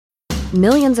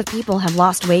Millions of people have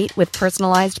lost weight with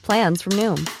personalized plans from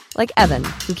Noom. Like Evan,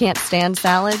 who can't stand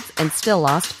salads and still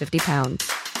lost 50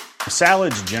 pounds.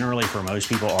 Salads generally for most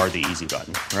people are the easy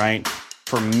button, right?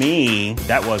 For me,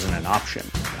 that wasn't an option.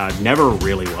 I never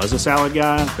really was a salad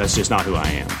guy. That's just not who I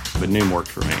am. But Noom worked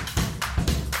for me.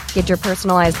 Get your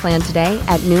personalized plan today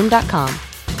at Noom.com.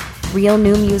 Real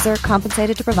Noom user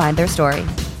compensated to provide their story.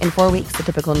 In 4 weeks, the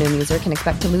typical Noom user can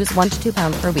expect to lose 1 to 2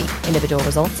 pounds per week. Individual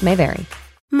results may vary.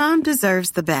 Mom deserves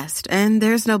the best, and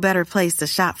there's no better place to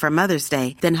shop for Mother's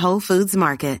Day than Whole Foods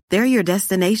Market. They're your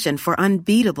destination for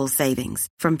unbeatable savings,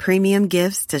 from premium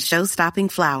gifts to show-stopping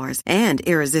flowers and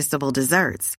irresistible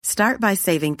desserts. Start by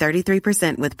saving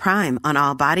 33% with Prime on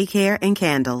all body care and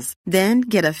candles. Then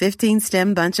get a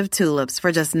 15-stem bunch of tulips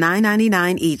for just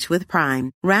 $9.99 each with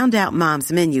Prime. Round out Mom's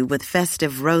menu with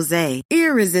festive rosé,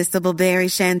 irresistible berry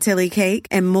chantilly cake,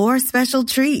 and more special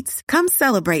treats. Come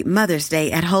celebrate Mother's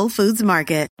Day at Whole Foods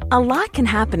Market. A lot can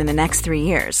happen in the next 3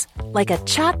 years. Like a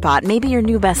chatbot may be your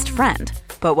new best friend.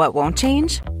 But what won't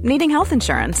change? Needing health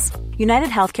insurance. United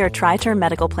Healthcare Tri-Term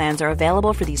Medical Plans are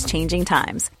available for these changing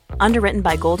times. Underwritten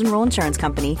by Golden Rule Insurance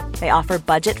Company, they offer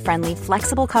budget-friendly,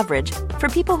 flexible coverage for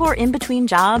people who are in between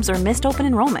jobs or missed open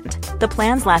enrollment. The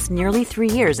plans last nearly 3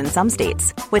 years in some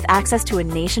states, with access to a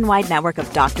nationwide network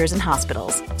of doctors and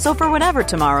hospitals. So for whatever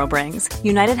tomorrow brings,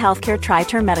 United Healthcare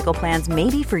Tri-Term Medical Plans may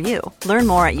be for you. Learn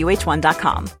more at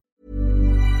uh1.com.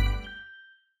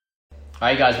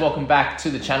 Hi guys, welcome back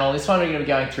to the channel. This one we're going to be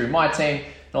going through my team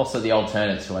and also the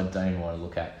alternates who I don't even want to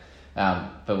look at.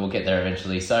 But we'll get there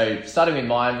eventually. So starting with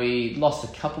mine, we lost a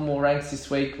couple more ranks this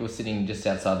week. We're sitting just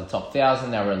outside the top 1,000.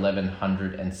 Now we're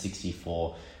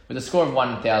 1,164 with a score of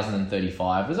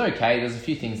 1,035. It was okay. There's a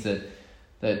few things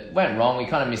that went wrong. We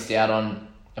kind of missed out on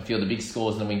a few of the big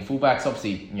scores in the wing fullbacks.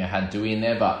 Obviously, had Dewey in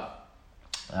there, but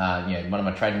one of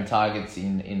my trading targets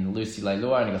in Lucy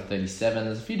Leilua only got 37.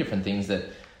 There's a few different things that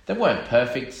weren't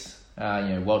perfect.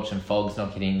 Welch and Foggs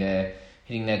not hitting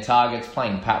their targets,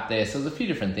 playing Pap there. So there's a few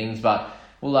different things, but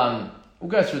we'll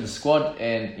go through the squad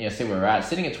and see where we're at.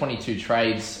 Sitting at 22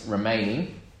 trades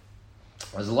remaining.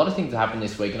 There's a lot of things that happened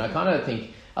this week, and I kind of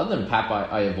think, other than Pap,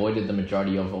 I avoided the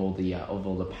majority of all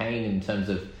the pain in terms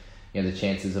of the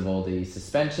chances of all the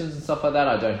suspensions and stuff like that.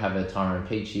 I don't have a Tyrone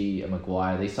Peachy, a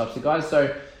Maguire, these types of guys.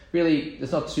 So really,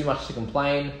 there's not too much to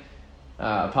complain,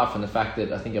 apart from the fact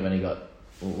that I think I've only got.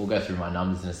 We'll go through my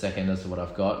numbers in a second as to what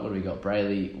I've got. What do we got?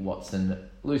 Brayley, Watson,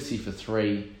 Lucy for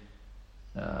 3,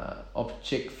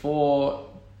 Opchik 4,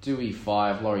 Dewey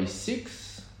 5, Laurie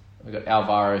 6. We've got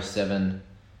Alvaro 7,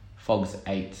 Foggs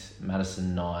 8,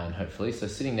 Madison 9, hopefully. So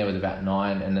sitting there with about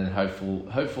 9, and then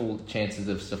hopeful chances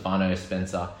of Stefano,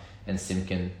 Spencer, and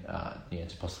Simpkin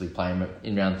to possibly play him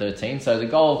in round 13. So the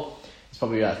goal is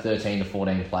probably about 13 to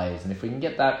 14 players. And if we can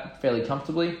get that fairly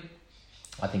comfortably,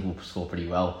 I think we'll score pretty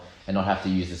well and not have to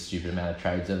use a stupid amount of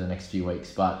trades over the next few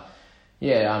weeks. But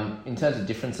in terms of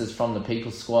differences from the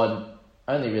People's squad,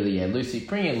 only really, Lucy,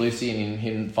 bringing in Lucy and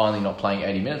him finally not playing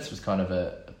 80 minutes was kind of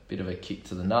a bit of a kick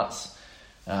to the nuts.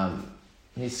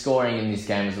 His scoring in this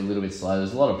game was a little bit slow.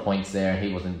 There's a lot of points there and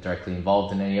he wasn't directly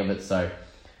involved in any of it. So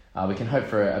we can hope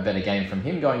for a better game from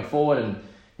him going forward. And,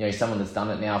 he's someone that's done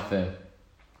it now for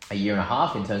a year and a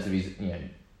half in terms of his,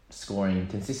 scoring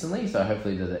consistently. So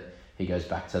hopefully that he goes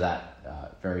back to that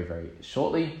very, very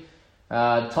shortly.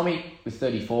 Tommy with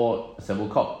 34, so we'll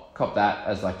cop that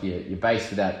as like your base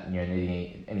without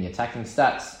needing any attacking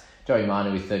stats. Joey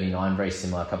Manu with 39, very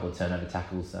similar, a couple of turnover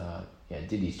tackles.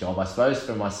 Did his job, I suppose,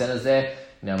 for my centres there.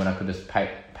 When I could just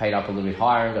paid up a little bit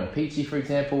higher and got a Peachy, for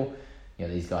example.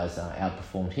 These guys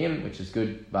outperformed him, which is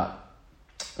good. But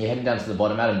heading down to the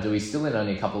bottom, Adam Dewey still in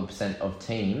only a couple of % of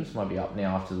teams. Might be up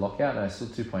now after the lockout. No, still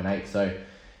 2.8. So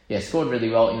scored really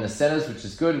well in the centres, which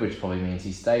is good, which probably means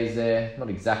he stays there. Not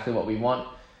exactly what we want,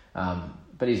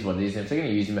 but is what it is. And if they're going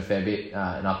to use him a fair bit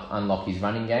and unlock his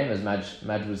running game, as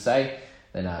Madge would say,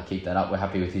 then keep that up. We're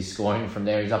happy with his scoring from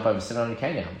there. He's up over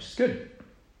 700k now, which is good.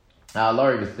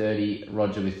 Laurie with 30,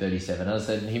 Roger with 37. As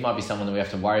I said, he might be someone that we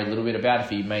have to worry a little bit about if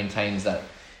he maintains that,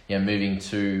 moving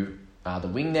to the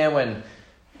wing there when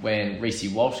Reece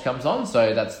Walsh comes on.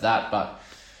 So that's that, but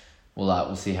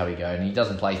we'll see how we go. And he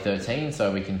doesn't play 13,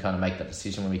 so we can kind of make that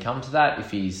decision when we come to that.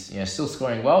 If he's still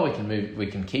scoring well, we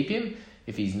can keep him.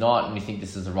 If he's not, and we think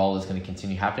this is a role that's going to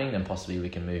continue happening, then possibly we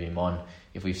can move him on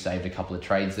if we've saved a couple of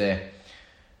trades there.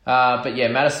 But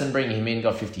Madison, bringing him in,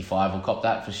 got 55. We'll cop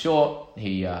that for sure.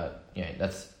 He,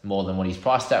 that's more than what he's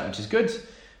priced at, which is good.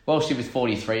 Welshie with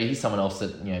 43. He's someone else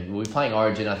that, we'll be playing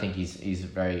Origin. I think he's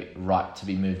very right to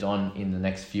be moved on in the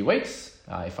next few weeks.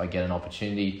 If I get an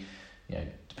opportunity,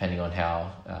 depending on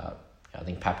how I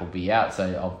think Pap will be out,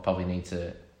 so I'll probably need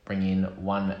to bring in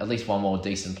at least one more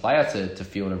decent player to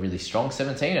field a really strong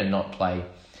 17 and not play,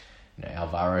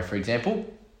 Alvaro, for example.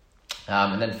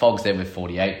 And then Fogg's there with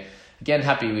 48. Again,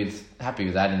 happy with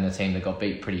that in the team that got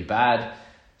beat pretty bad.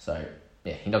 So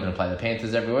yeah, you're not going to play the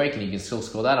Panthers every week, and you can still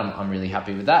score that. I'm really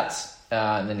happy with that.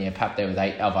 And then Pap there with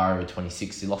 8, Alvaro with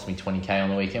 26. He lost me 20k on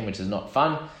the weekend, which is not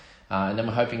fun. And then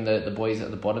we're hoping that the boys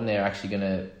at the bottom there are actually going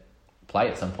to play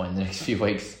at some point in the next few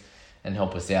weeks and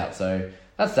help us out. So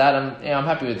that's that. I'm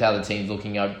happy with how the team's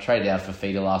looking. I traded out for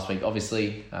Feeder last week,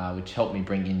 obviously, which helped me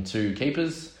bring in 2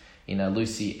 keepers in a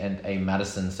Lucy and a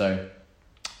Madison. So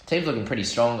team's looking pretty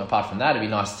strong. Apart from that, it'd be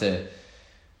nice to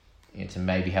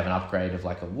maybe have an upgrade of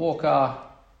like a Walker.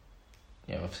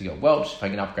 Obviously got Welch. If I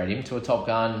can upgrade him to a top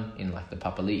gun in like the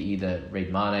Papali'i, the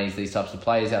Reed Manes, these types of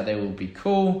players out there will be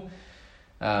cool.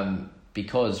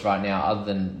 Because right now, other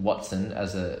than Watson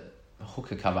as a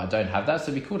hooker cover, I don't have that.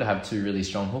 So it'd be cool to have 2 really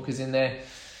strong hookers in there.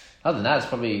 Other than that, it's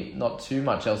probably not too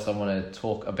much else I want to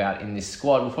talk about in this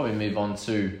squad. We'll probably move on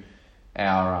to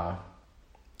our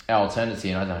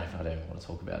alternative, and I don't even want to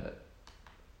talk about it.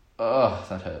 Oh,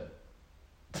 that hurt.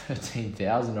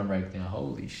 13,000 I'm ranked now.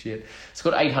 Holy shit. It's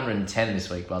got 810 this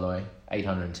week, by the way.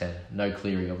 810. No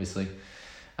Cleary, obviously.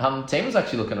 Team was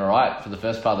actually looking alright for the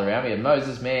first part of the round. We had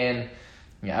Moses, Mann,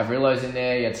 Avrillo's in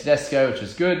there. You had Tedesco, which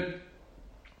was good.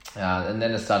 And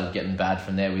then it started getting bad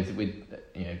from there with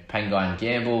Pangai and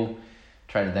Gamble.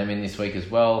 Traded them in this week as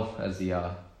well as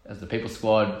the people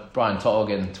squad. Brian To'o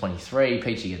getting 23,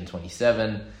 Peachy getting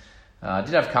 27. Did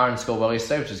have Curran score well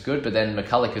yesterday, which is good, but then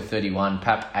McCulloch at 31,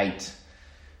 Pap 8.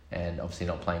 And obviously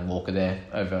not playing Walker there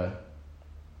over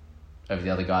the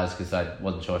other guys because I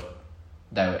wasn't sure if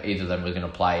either of them were going to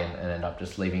play and end up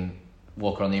just leaving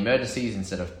Walker on the emergencies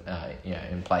instead of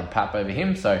and played Pap over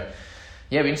him. So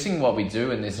yeah, it'll be interesting what we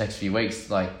do in these next few weeks.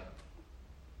 Like,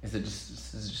 is it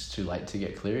just too late to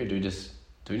get Cleary? Do we just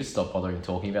stop bothering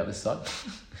talking about this side?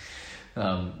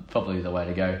 Probably the way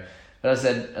to go. But as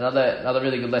I said, another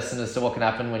really good lesson as to what can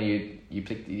happen when you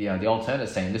pick the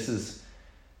alternate team. This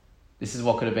is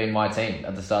what could have been my team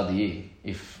at the start of the year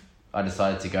if I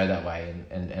decided to go that way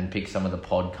and pick some of the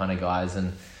pod kind of guys.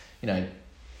 And,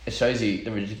 it shows you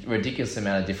the ridiculous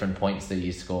amount of different points that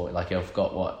you score. Like, I've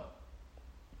got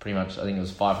pretty much, I think it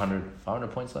was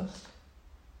 500 points less?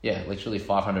 Yeah, literally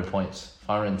 500 points,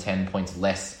 510 points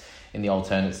less in the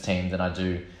alternates team than I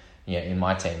do in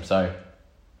my team. So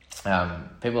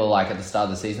people are like at the start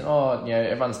of the season,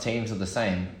 everyone's teams are the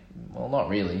same. Well, not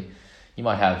really. You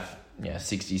might have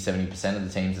 60, 70% of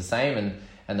the teams the same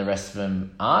and the rest of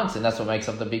them aren't, and that's what makes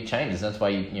up the big changes. That's why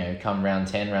you come round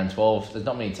 10, round 12, there's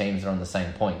not many teams that are on the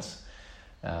same points.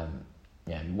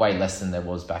 Way less than there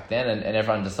was back then, and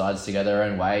everyone decides to go their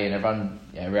own way, and everyone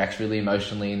reacts really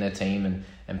emotionally in their team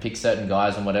and picks certain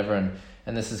guys and whatever,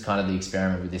 and this is kind of the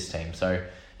experiment with this team. So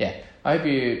yeah, I hope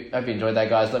you enjoyed that,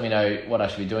 guys. Let me know what I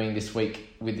should be doing this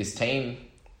week with this team.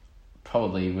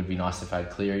 Probably would be nice if I had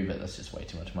Cleary, but that's just way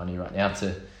too much money right now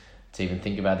to even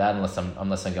think about that unless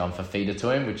I'm going for Feeder to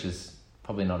him, which is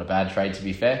probably not a bad trade, to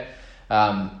be fair.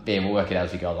 We'll work it out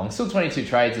as we go along. Still 22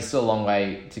 trades. There's still a long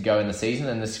way to go in the season,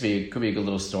 and this could be a good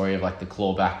little story of like the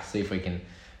clawback. See if we can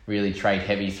really trade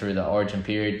heavy through the Origin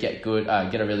period, get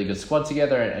a really good squad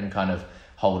together, and kind of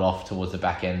hold off towards the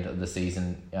back end of the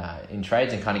season in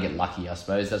trades and kind of get lucky, I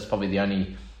suppose. That's probably the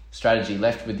only strategy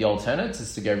left with the alternates,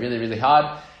 is to go really, really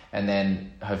hard and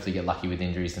then hopefully get lucky with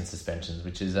injuries and suspensions,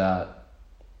 which is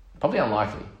probably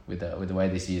unlikely with the way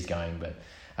this year's going. But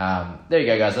there you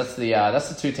go, guys. That's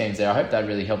the 2 teams there. I hope that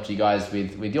really helped you guys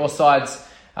with your sides.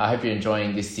 I hope you're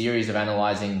enjoying this series of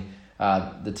analysing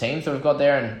the teams that we've got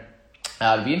there, and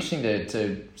it'll be interesting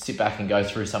to sit back and go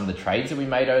through some of the trades that we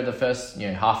made over the first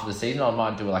half of the season. I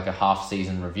might do like a half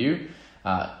season review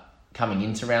coming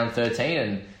into round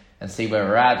 13 and see where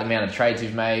we're at, the amount of trades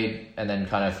we've made, and then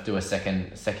kind of do a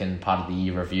second part of the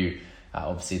year review,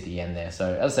 obviously at the end there.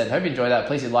 So as I said, hope you enjoy that.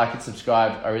 Please like and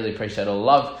subscribe. I really appreciate all the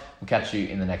love. We'll catch you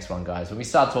in the next one, guys, when we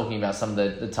start talking about some of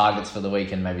the targets for the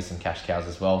week and maybe some cash cows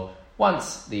as well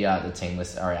once the team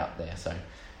lists are out there. So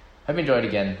hope you enjoyed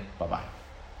again. Bye-bye.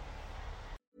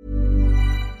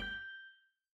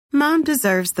 Mom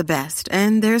deserves the best,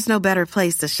 and there's no better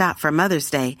place to shop for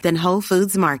Mother's Day than Whole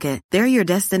Foods Market. They're your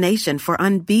destination for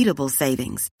unbeatable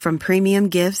savings, from premium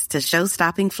gifts to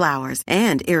show-stopping flowers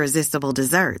and irresistible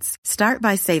desserts. Start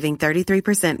by saving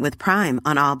 33% with Prime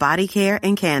on all body care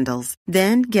and candles.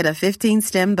 Then get a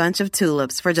 15-stem bunch of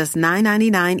tulips for just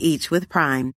 $9.99 each with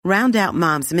Prime. Round out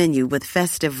Mom's menu with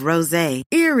festive rosé,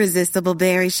 irresistible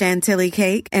berry chantilly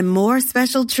cake, and more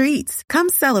special treats. Come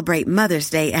celebrate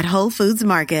Mother's Day at Whole Foods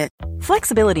Market.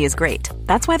 Flexibility is great.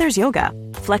 That's why there's yoga.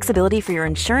 Flexibility for your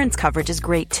insurance coverage is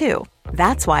great too.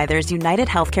 That's why there's United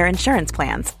Healthcare Insurance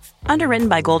Plans. Underwritten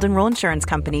by Golden Rule Insurance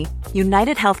Company,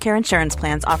 United Healthcare Insurance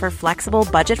Plans offer flexible,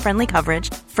 budget-friendly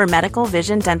coverage for medical,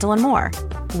 vision, dental, and more.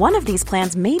 One of these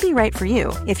plans may be right for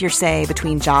you if you're, say,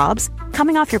 between jobs,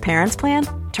 coming off your parents' plan,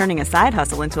 turning a side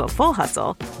hustle into a full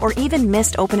hustle, or even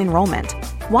missed open enrollment.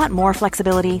 Want more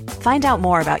flexibility? Find out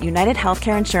more about United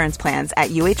Healthcare Insurance Plans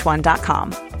at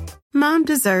uh1.com. Mom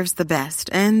deserves the best,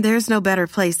 and there's no better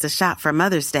place to shop for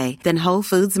Mother's Day than Whole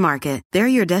Foods Market. They're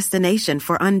your destination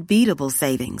for unbeatable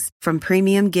savings, from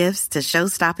premium gifts to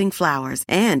show-stopping flowers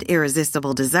and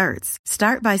irresistible desserts.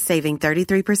 Start by saving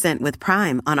 33% with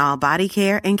Prime on all body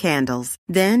care and candles.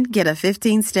 Then get a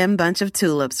 15-stem bunch of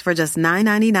tulips for just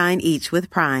 $9.99 each with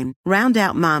Prime. Round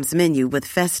out Mom's menu with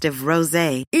festive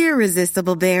rosé,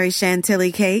 irresistible berry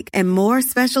chantilly cake, and more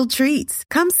special treats.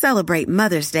 Come celebrate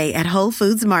Mother's Day at Whole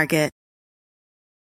Foods Market.